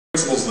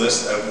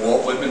list at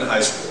Walt Whitman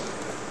High School.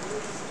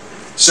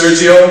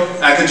 Sergio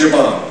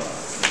Akajaban.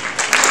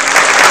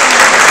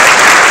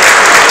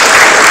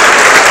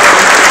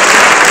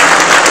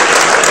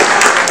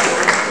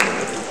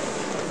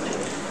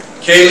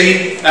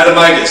 Kaylee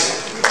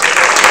Adamitis.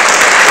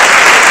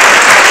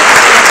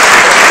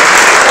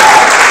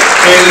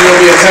 Kaylee will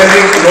be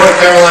attending North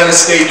Carolina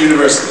State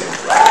University.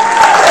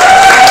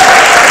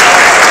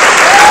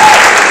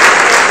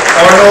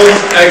 Arnold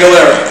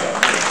Aguilera.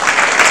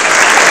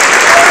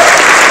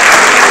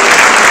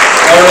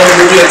 Arnold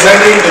will be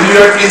attending the New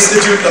York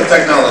Institute of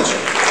Technology.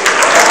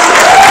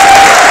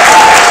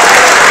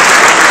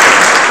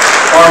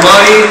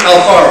 Armani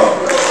Alfaro.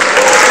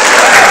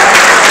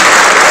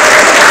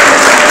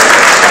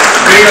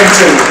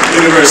 Binghamton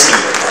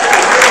University.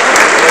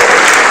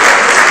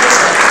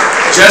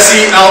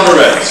 Jesse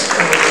Alvarez.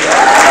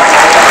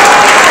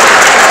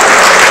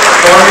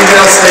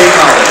 Farmingdale State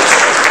College.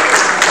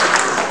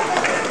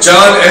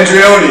 John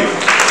Andreoni.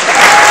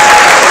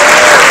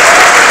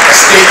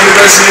 State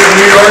University of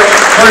New York,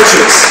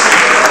 Purchase.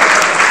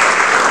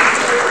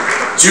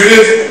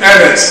 Judith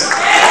Abbott.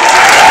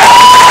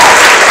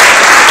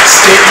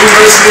 State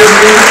University of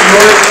New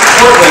York,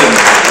 Portland.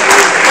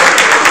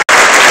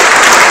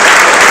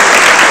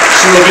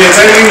 She will be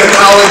attending the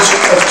College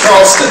of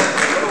Charleston.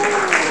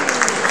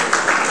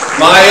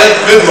 Maya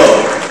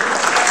Vidlow.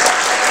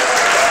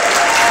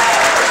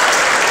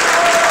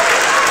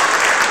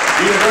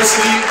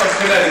 University of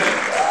Connecticut.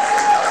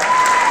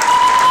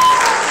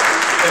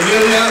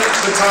 Emilia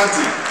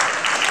Batanti.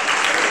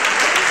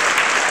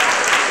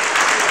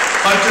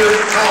 Hunter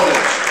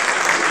College.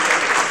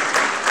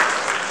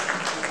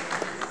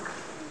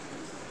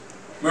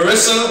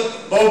 Marissa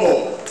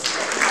Bobo.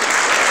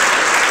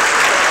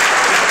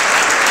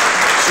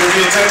 She will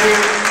be attending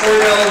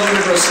Cornell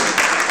University.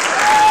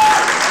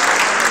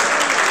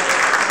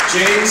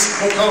 James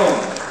Pocone.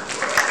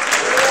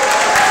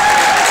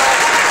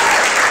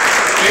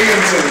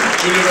 Binghamton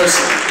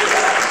University.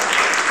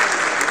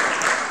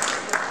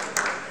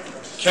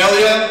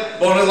 Kelia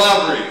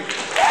Bonilabri.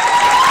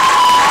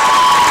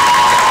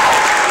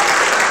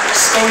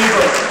 Stony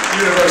Brook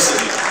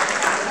University.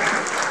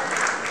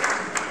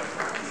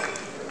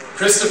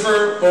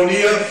 Christopher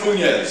Bonilla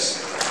Funes.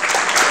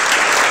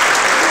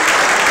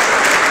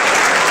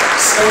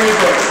 Stony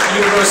Brook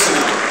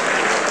University.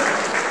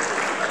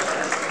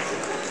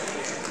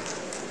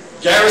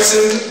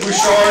 Garrison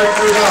Bouchard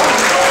Verdun.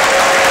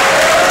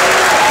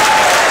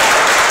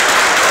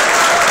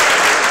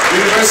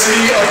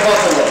 University of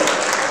Buffalo.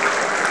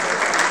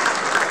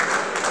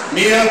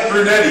 Mia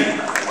Brunetti.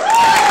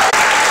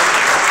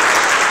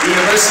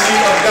 University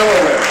of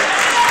Delaware.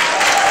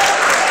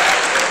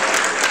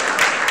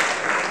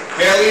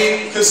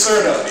 Haley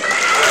Caserta.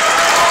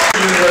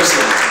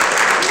 University.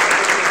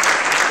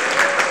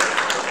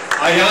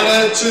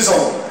 Ayana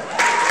Chisholm.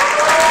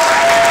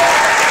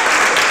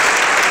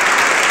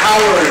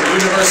 Howard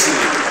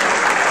University.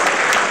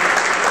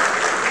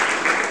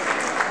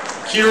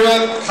 Kira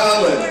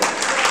Conlon.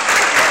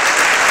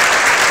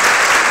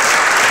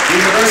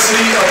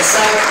 University of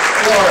South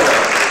Florida.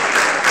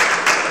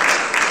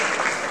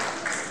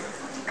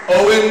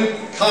 Owen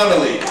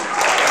Connolly.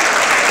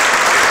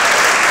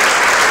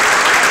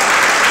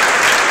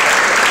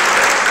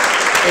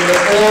 In the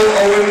fall,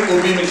 Owen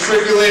will be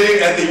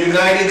matriculating at the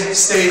United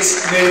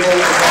States Naval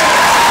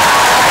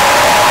Academy.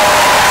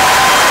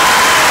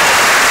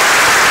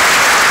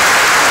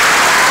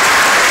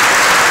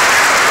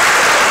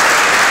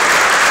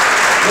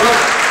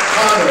 Brooke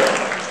Connor.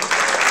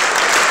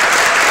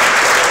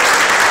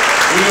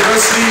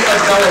 University of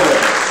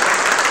Delaware.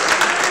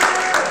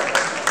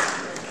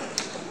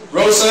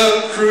 Rosa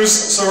Cruz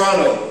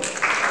Serrano.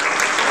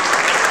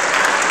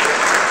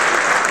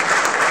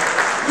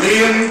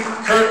 Liam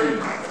Curtin.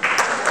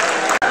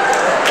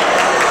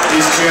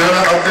 Is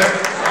Gianna up there?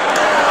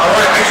 All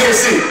right, I can't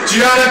see.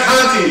 Gianna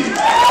Conti.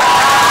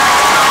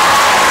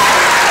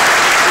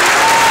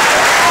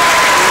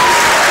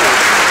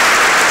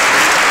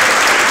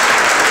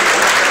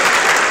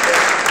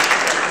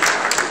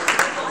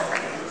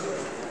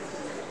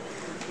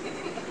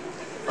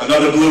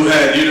 Another blue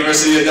head,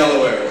 University of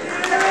Delaware.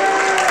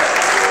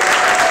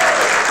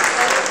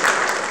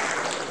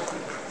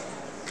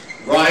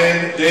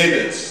 Ryan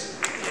Davis.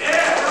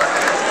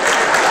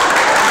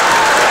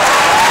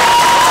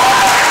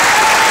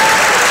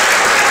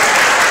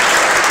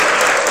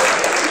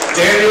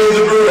 Daniel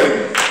DeBruin.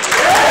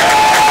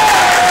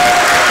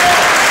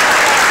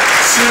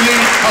 SUNY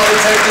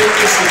Polytechnic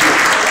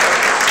Institute.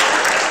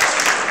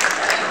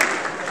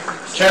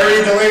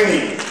 Carrie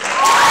Delaney.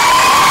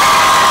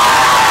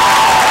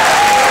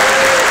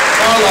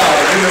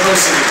 Carlisle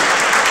University.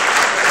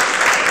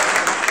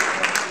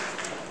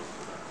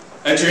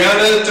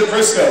 Adriana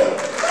DePrisco.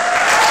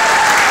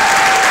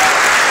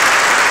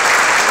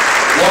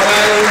 Long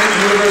Island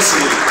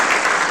University.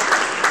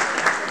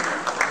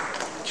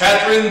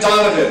 Catherine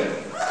Donovan.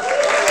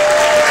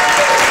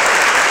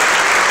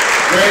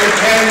 Grand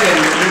Canyon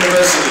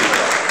University.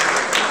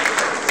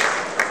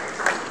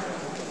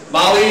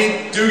 Molly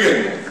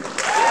Dugan.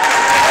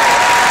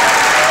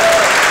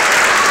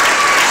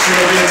 She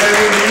will be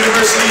attending the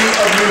University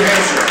of New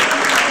Hampshire.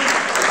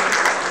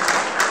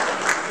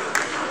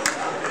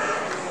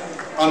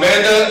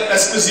 Amanda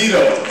Esposito,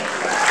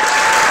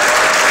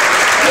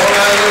 Long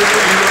Island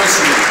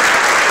University.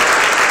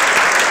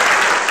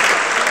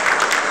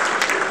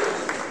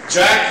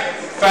 Jack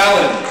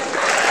Fallon.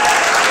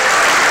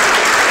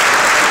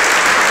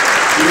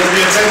 He will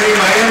be attending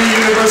Miami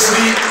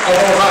University of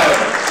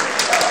Ohio.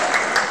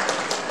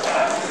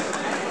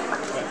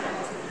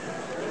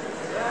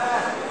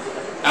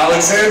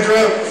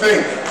 Alexandra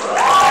Fink.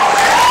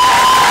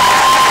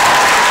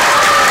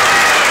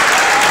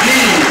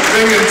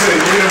 Binghamton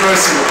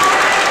University.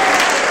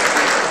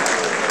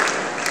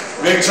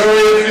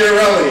 Victoria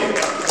Fiorelli.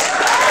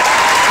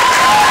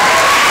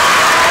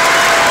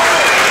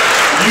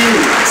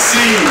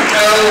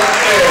 UCLA.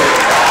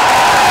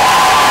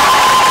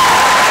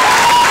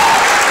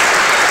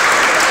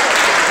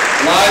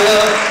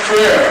 Lila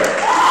Frere.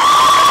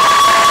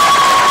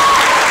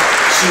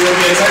 She will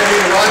be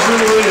attending Roger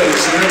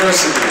Williams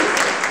University.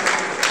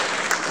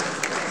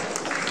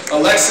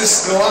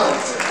 Alexis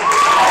Gallant.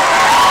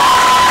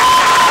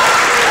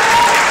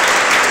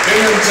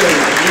 Binghamton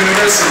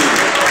University.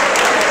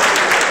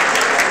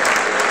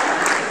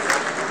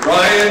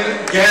 Ryan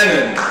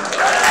Gannon.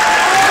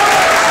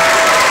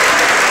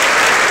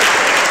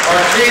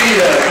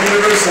 Arcadia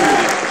University.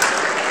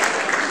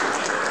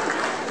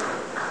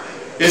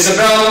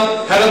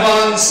 Isabel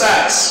Hedabon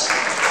Sachs.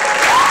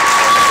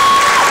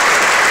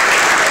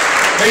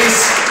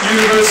 Pace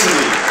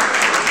University.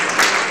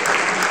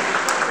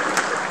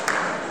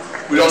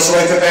 We'd also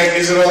like to thank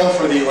Isabel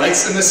for the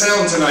lights and the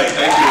sound tonight.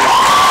 Thank you.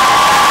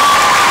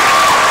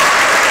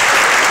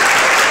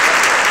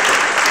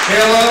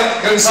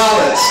 Kayla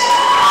Gonzalez,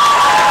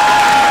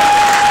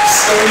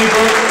 Stony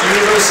Brook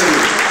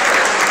University.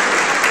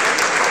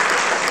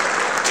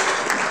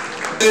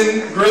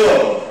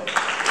 Grillo.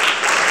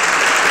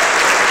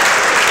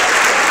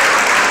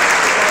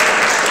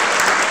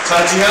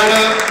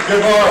 Tatiana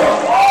Guevara.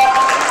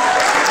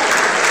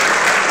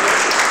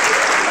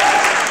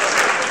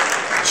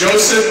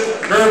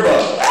 Joseph Gerba.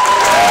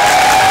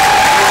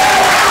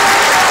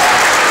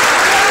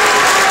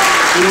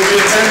 She will be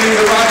attending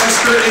the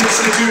Rochester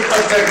Institute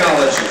of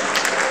Technology.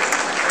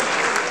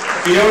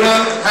 Fiona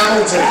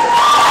Hamilton.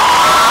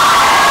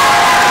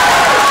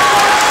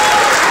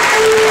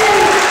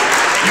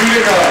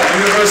 Utica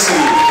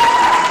University.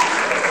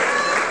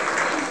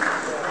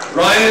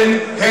 Ryan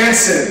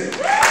Hansen.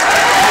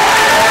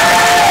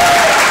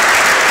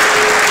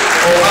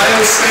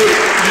 Ohio State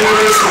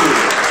University.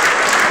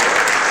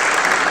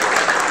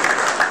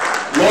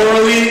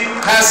 Lauralee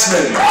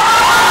Passman.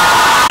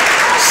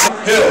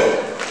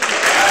 Hill.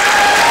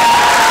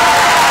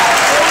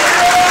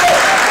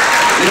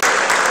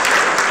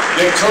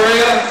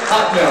 Victoria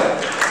Hotnell.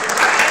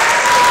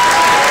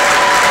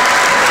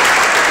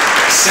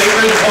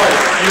 Sacred Heart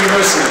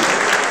University.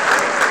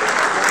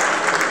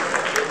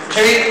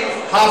 Kate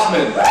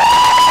Hoffman.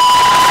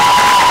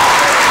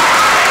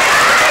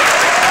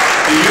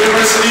 The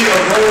University of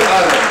Rhode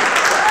Island.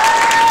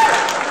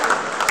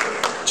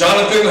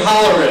 Jonathan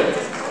Holleran.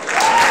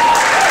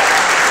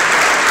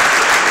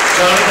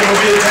 Jonathan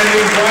will be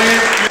attending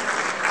Bryant.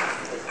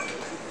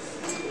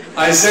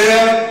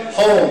 Isaiah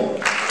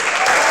Holm.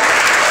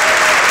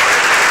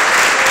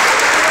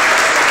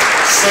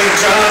 St.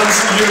 John's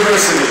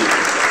University.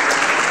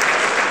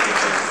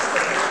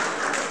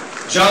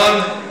 John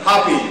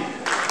Hoppy.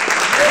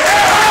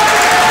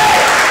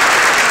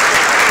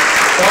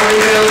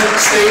 Farmingdale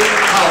State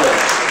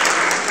College.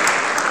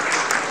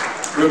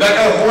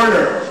 Rebecca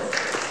Horner.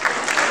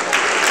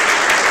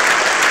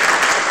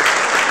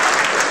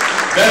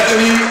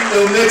 Bethany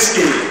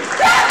Ilnitsky.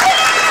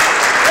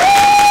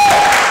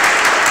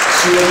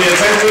 She will be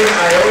attending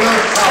Iona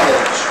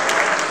College.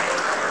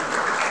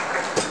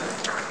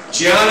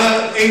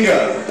 Gianna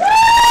Inga.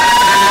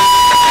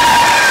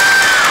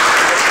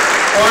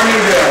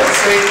 Farmingdale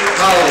State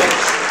College.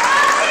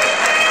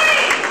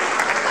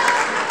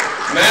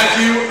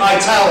 Matthew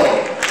Italo.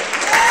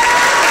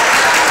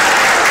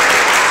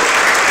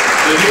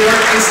 The New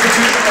York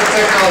Institute of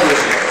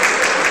Technology.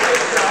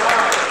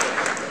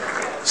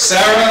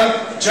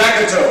 Sarah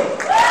Jacato.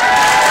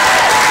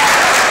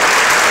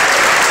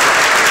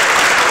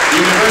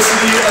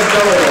 University of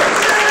Delaware.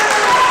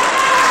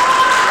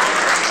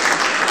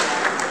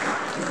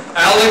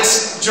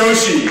 Alex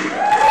Joshi.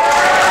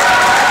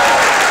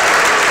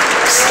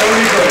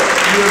 Stony Brook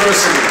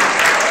University.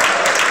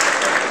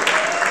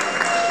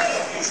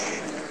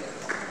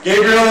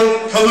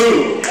 Gabriel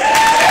Kalu.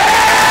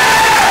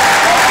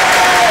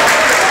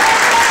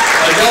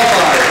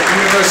 Adelphi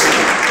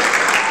University.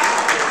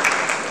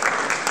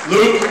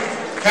 Luke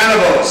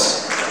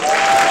Canavos.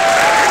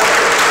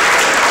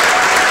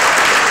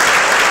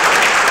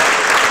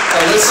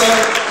 Alyssa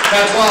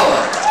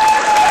Patwala.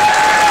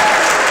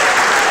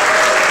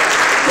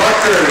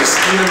 Rutgers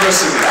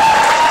University.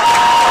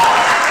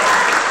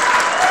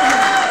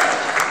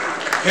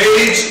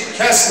 Paige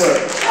Kessler.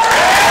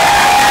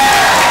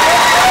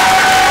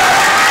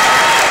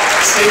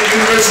 State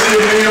University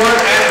of New York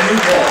at New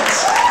Paltz.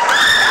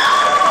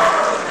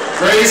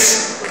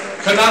 Grace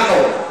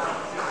Kanako.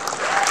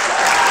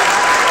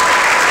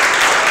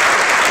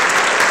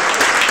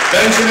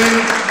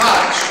 Benjamin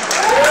Koch.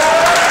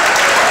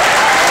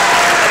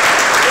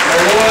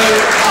 Malloy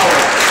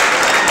Howard.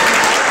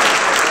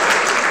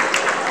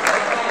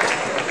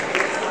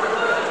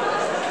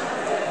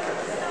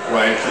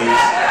 Quiet,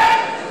 please.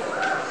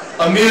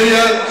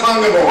 Amelia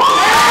Congabo.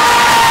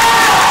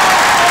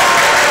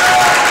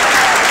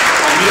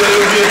 Amelia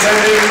will be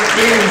attending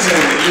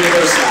Binghamton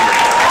University.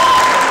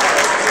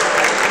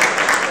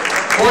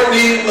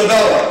 Courtney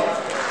Lavella.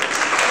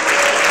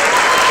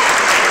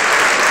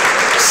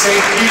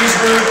 St.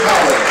 Petersburg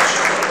College.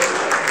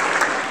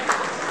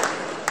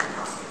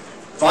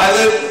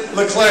 Violet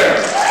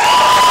LeClaire.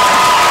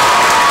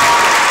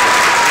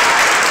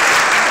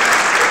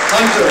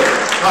 Hunter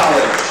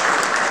College.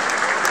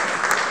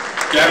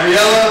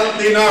 Gabriela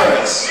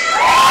Linares.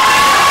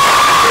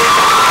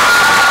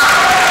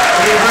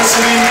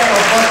 University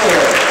of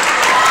Buffalo.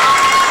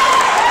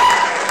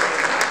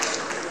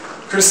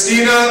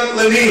 Christina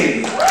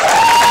Lenine.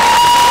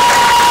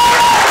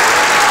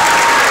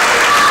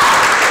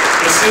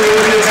 Christina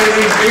will be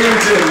attending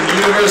Binghamton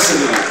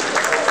University.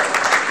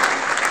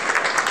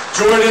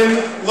 Jordan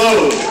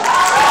Lowe.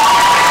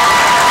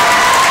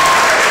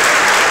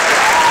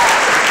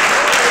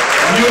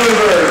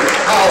 Muhlenberg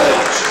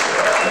College.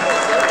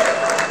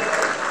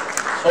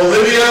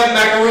 Olivia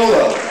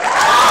Macarola.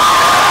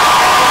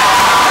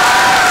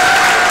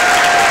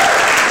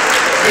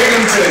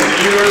 Binghamton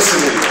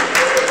University.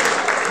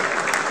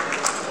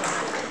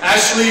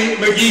 Ashley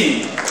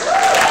McGee.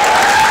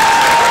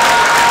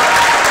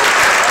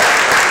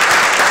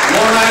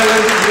 Long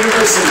Island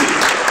University.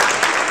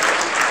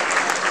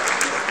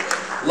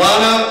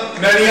 Lana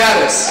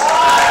Maniatis.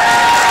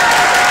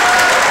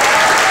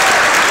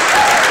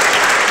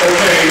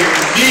 Okay,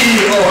 the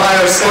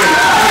Ohio State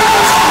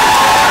University.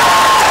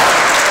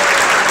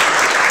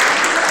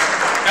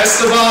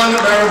 Esteban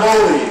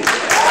Maraboli.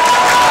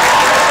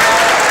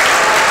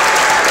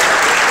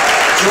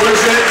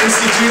 Georgia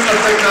Institute of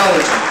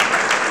Technology.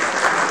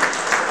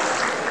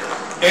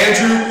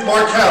 Andrew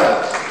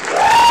Markell.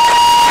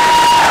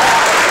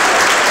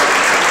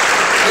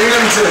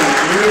 Binghamton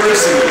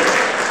University.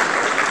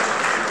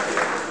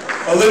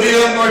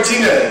 Olivia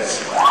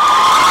Martinez.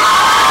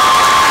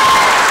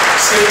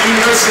 State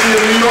University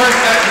of New York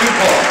at New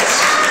Paltz.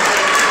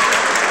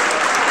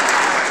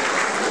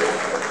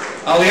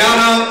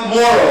 Aliana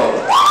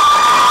Moro.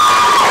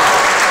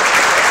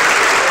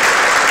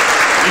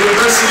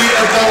 University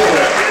of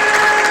Delaware.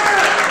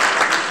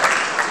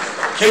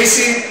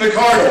 Casey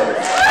McCardle.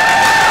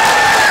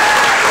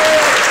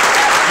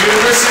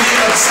 University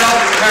of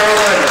South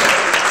Carolina.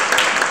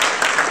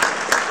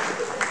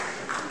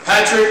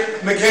 Patrick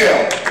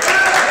McHale.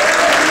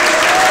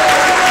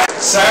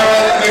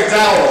 Sarah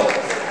McDowell.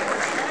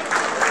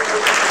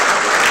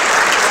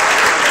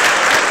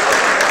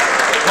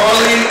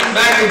 Carly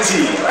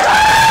McEntee.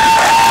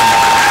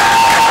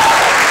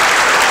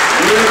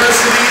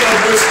 University of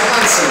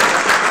Wisconsin.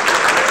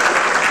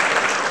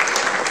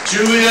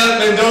 Julia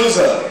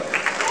Mendoza.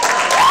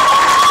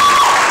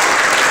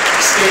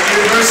 State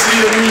University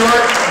of New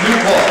York, New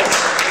Paltz.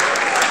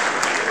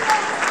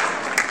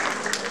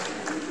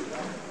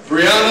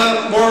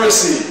 Brianna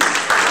Morrissey.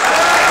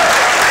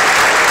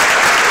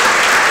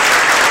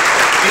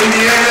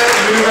 Indiana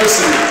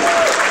University.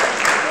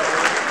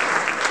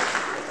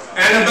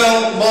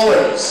 Annabelle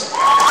Mullers.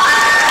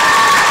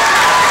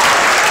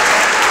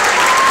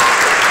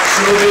 She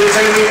will be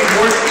attending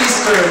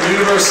Northeastern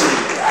University.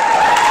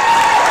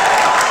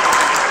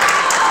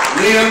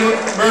 Liam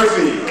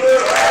Murphy.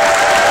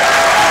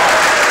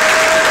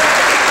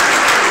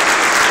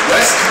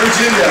 West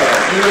Virginia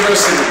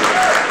University.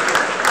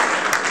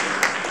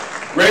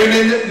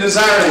 Raymond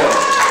Nazario.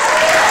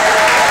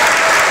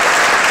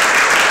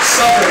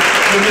 Suffolk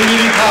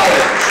Community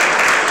College.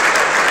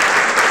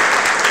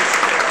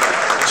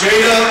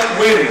 Jada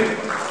Wynn.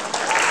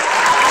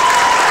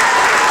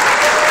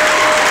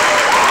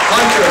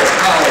 Hunter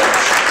College.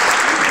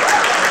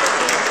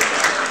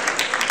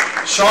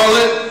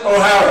 Charlotte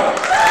O'Hara.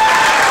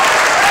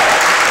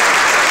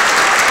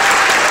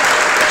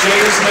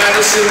 James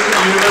Madison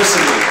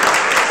University.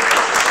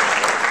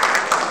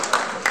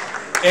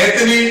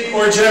 Anthony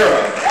Orgera.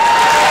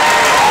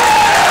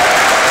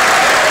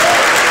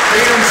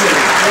 Binghamton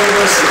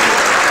University.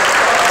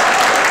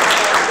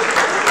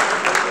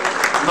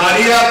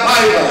 Maria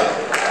Paiva.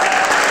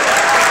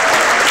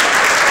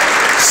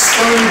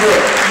 Stony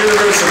Brook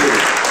University.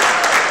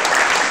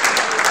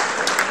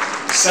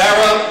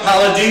 Sarah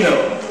Palladino.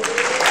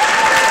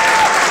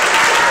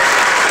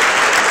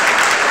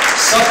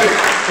 Suffolk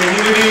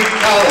Community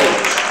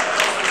College.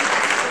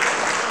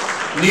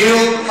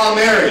 Neil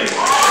Palmieri.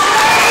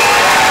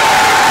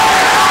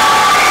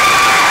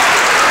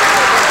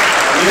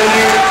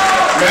 William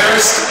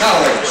Marist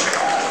College.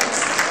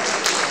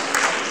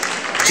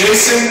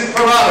 Jason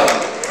Parada.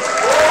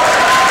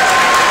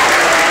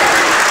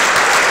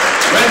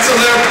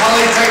 Rensselaer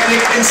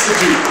Polytechnic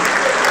Institute.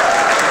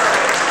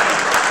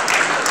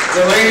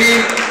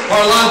 Delaney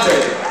Parlante.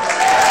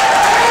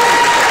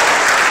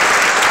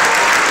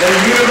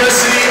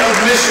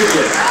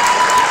 Michigan.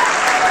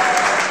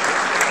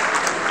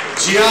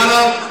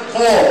 Gianna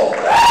Paul.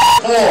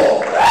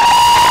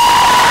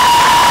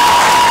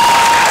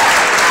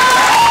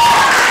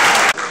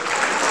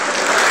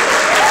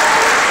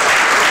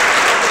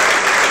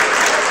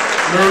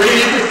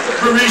 Marie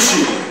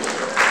Karishi.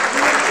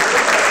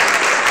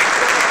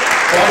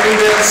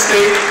 Farmingdale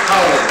State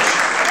College.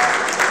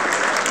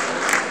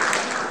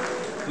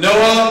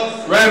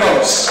 Noah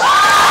Ramos.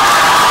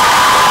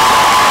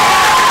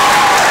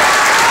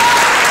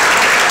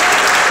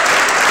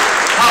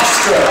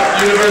 Hofstra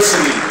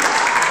University.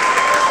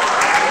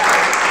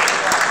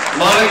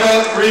 Monica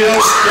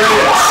Rios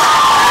Reyes.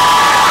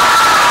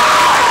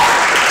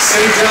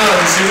 St.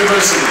 John's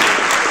University.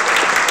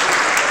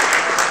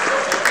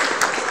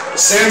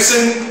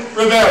 Samson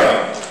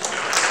Rivera.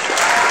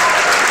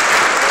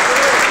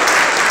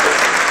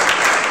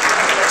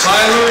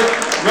 Tyler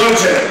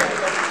Rojan.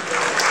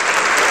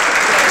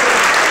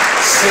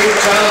 St.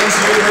 John's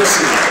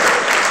University.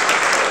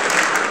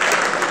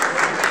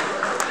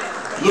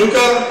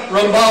 Luca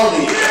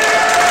Rambaldi.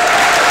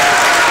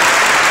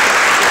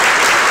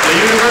 The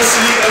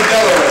University of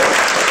Delaware.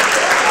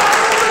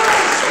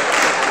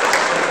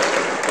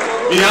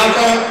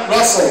 Bianca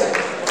Russell.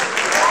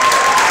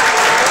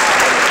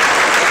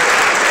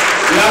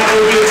 Bianca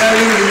will be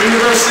attending the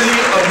University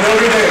of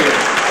Notre Dame.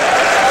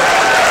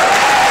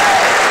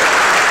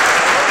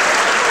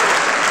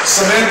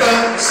 Samantha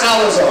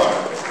Salazar.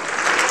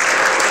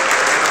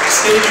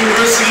 State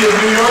University of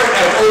New York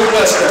at Old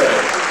Westbury.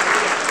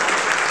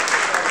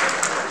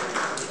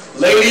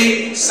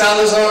 Lady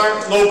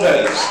Salazar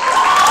Lopez.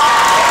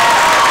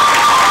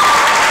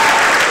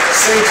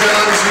 St.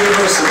 John's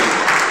University.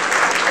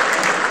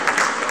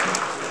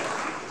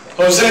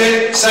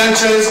 Jose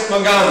Sanchez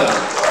Magana.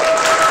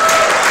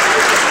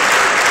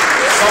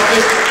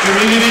 Suffolk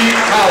Community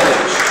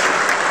College.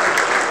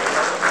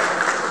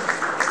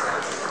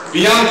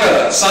 Bianca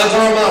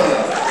Santaramana.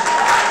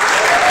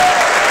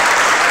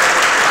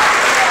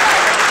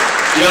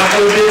 Bianca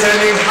will be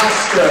attending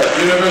Hofstra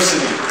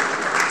University.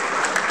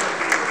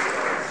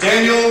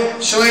 Daniel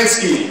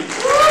Shalansky.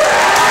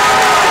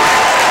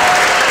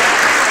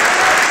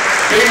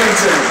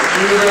 Binghamton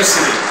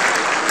University.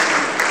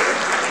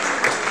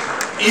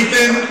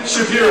 Ethan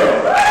Shapiro.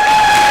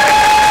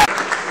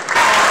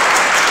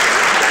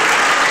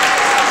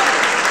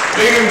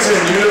 Binghamton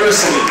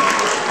University.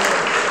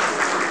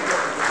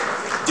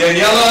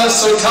 Daniela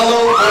Sotelo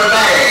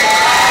Bordado.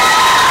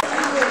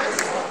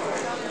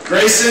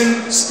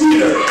 Grayson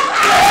Speeder.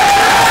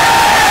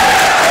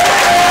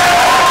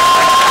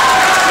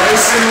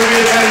 Grayson will be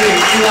attending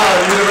Elon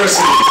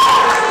University.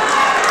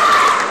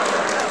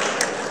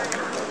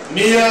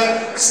 Mia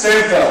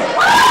Stanfeld.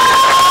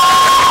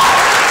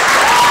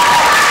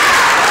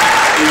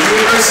 The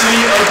University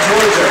of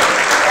Georgia.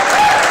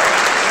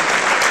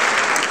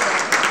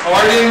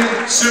 Arden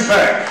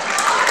Supak.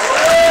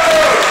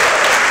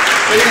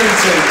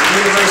 Binghamton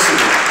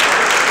University.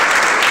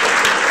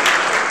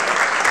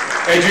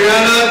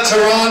 Adriana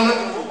Teran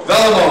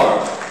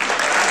Velamar.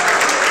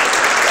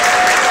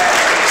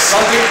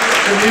 Suffolk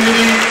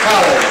Community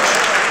College.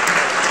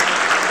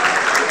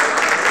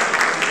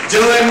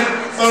 Dylan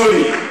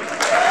Fody.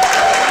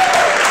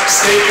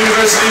 State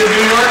University of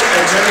New York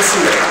at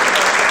Geneseo.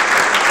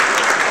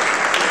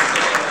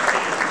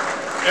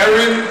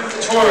 Erin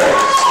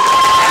Torres.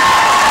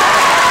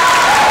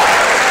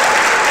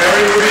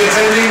 Erin will be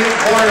attending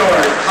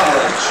Barnard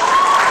College.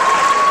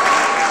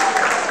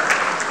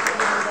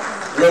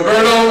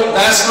 Roberto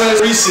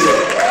Vasquez Ricio.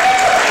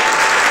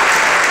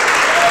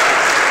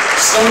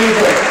 Stony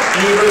Brook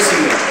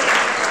University.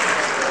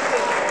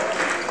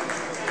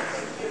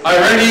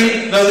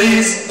 Irene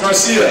Naliz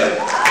Garcia.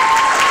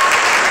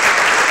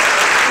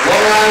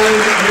 Long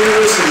Island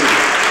University.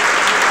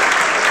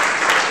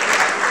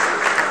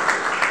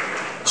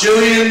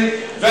 Jillian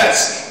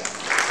Vesk.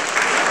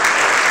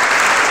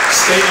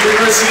 State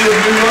University of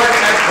New York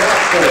at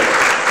Rockford.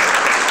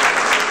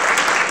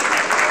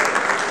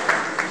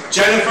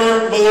 Jennifer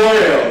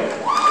Valorio.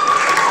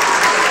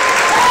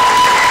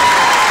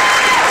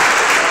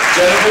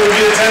 Jennifer will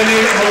be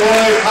attending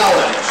Malloy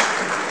College.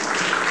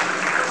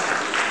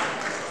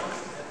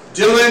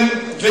 Dylan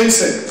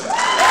Vincent.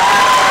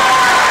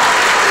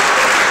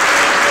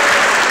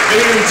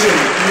 Binghamton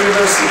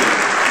University.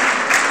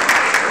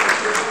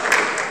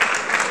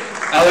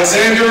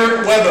 Alexander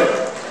Weber.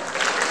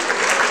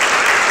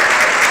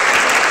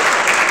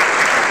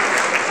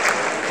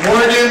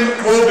 Morgan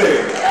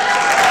Wobig.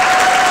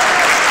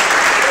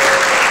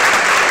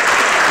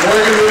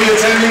 Morgan will be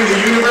attending the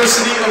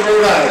University of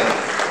Rhode Island.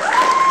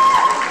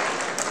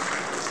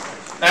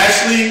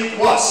 Ashley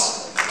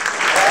Wuss.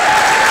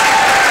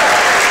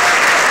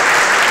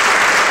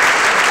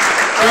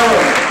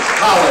 Durham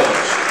College.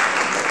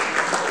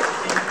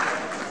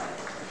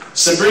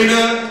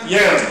 Sabrina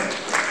Yam.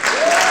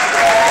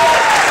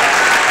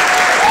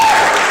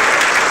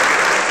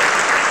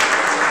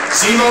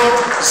 Simo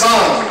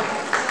Zhang.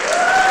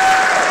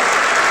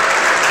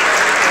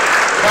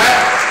 Pratt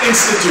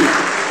Institute.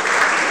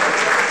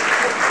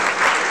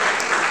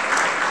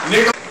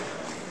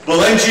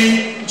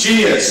 Valenji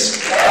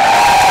Genius.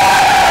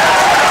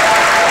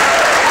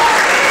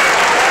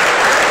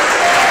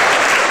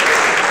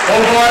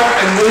 Hobart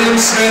and William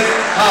Smith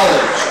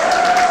College.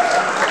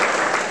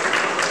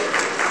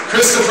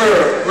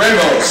 Christopher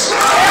Ramos.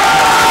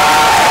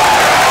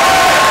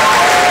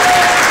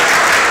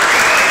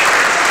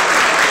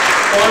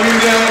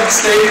 Farmingdale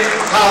State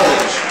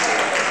College.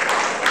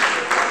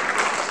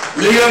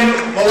 Liam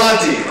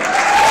Malati.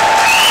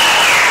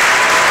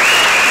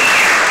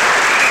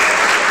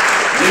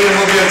 Liam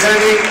will be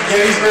attending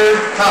Gettysburg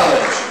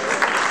College.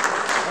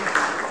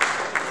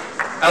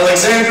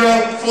 Alexandra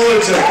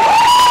Fullerton.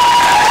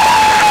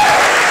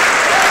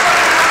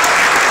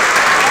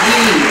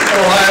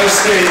 Ohio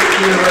State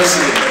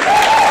University.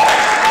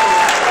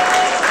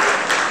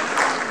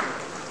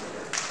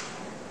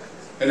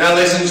 And now,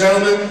 ladies and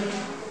gentlemen,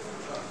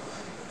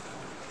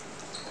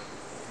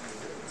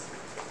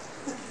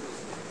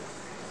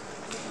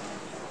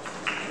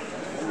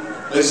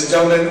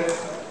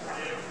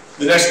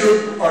 the next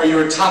group are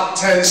your top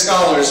 10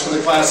 scholars for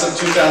the class of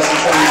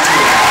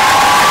 2022.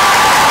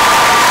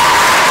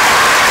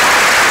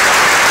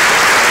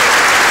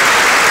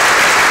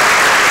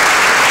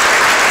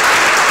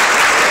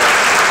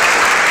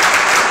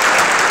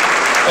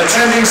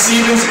 Attending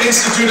Stevens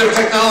Institute of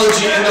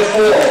Technology in the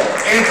fall,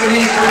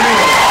 Anthony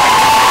Carino.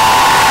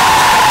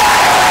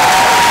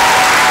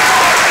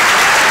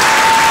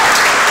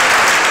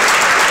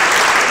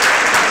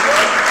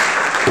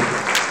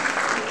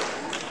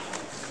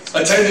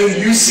 Attending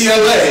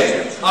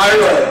UCLA,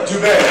 Ira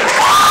Dubé.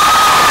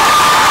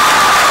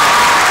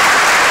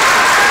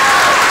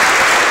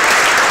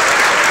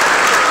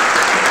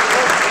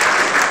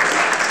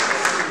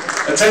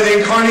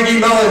 Attending Carnegie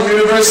Mellon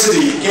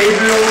University,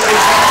 Gabriel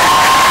Ejala.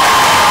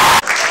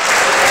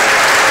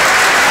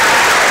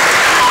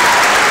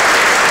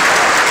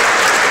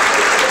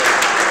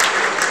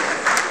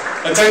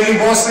 Attending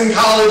Boston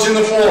College in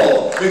the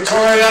fall,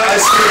 Victoria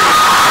Iskiri.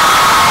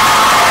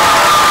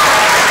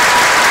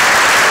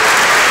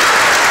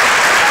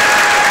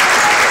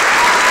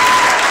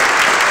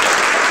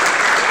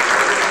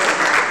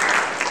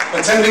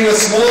 Attending a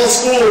small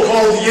school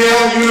called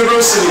Yale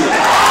University.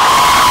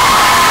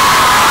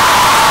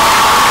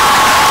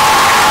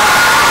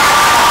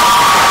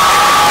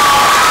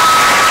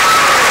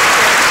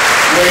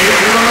 Wait,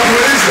 you don't know who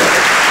it is yet.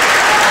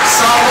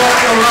 Sawa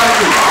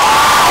Iraqi.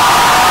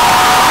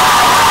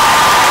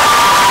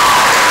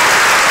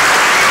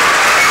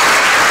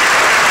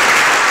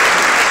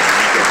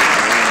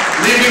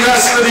 Leaving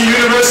us for the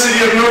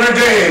University of Notre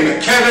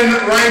Dame, Kevin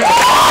Rankin.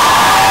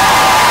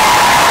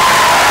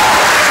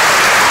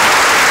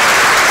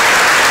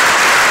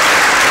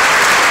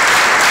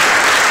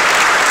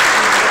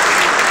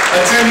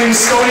 Attending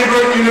Stony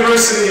Brook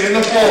University in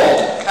the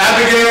fall,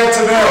 Abigail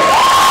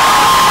Tavera.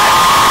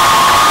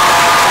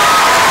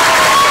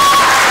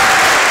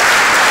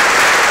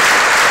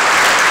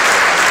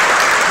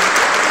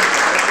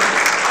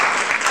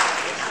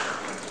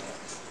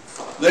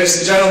 Ladies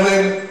and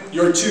gentlemen,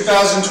 your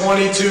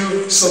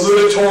 2022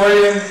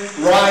 salutatorian,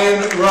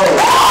 Ryan Rowe.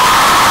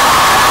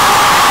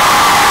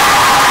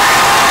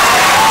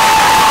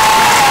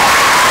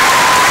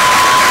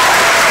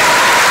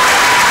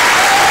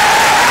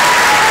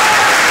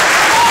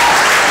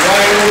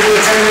 Ryan will be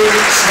attending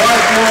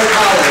Swarthmore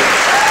College.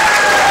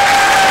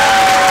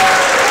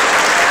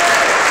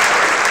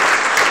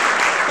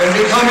 And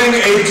becoming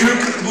a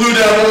Duke Blue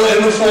Devil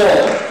in the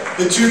fall,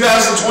 the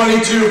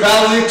 2022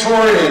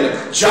 valedictorian,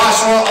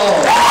 Joshua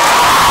Ong.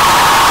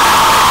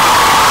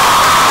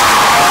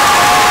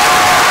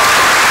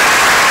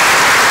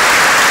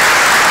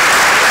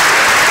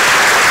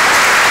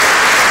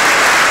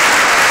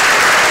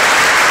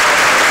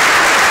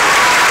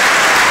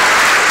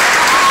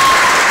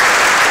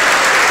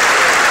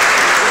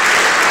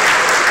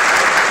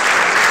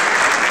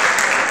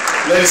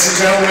 Ladies and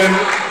gentlemen,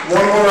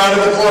 one more round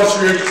of applause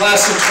for your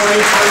class of 2022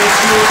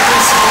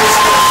 principals.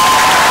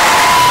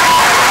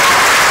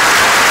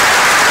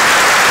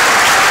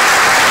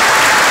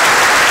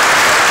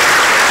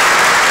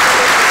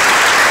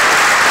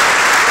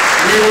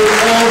 We will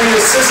call the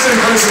assistant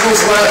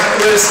principal's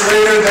list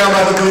later down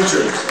by the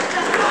bleachers.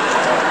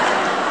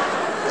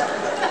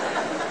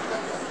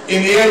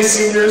 In the end,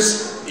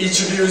 seniors,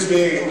 each of you is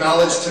being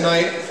acknowledged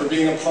tonight for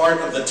being a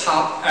part of the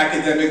top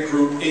academic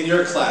group in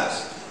your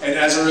class. And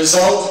as a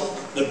result,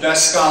 the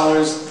best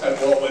scholars at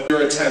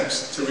your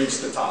attempts to reach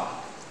the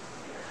top.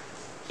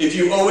 If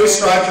you always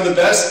strive for the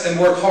best and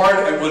work hard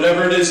at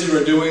whatever it is you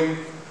are doing,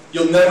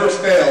 you'll never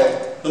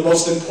fail the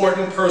most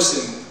important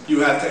person you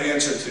have to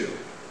answer to,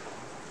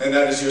 and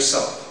that is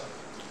yourself.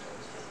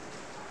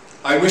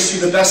 I wish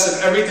you the best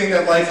of everything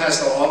that life has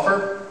to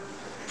offer.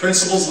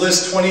 Principals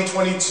List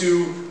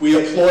 2022, we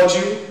applaud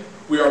you,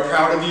 we are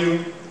proud of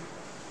you,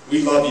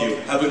 we love you.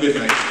 Have a good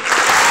night.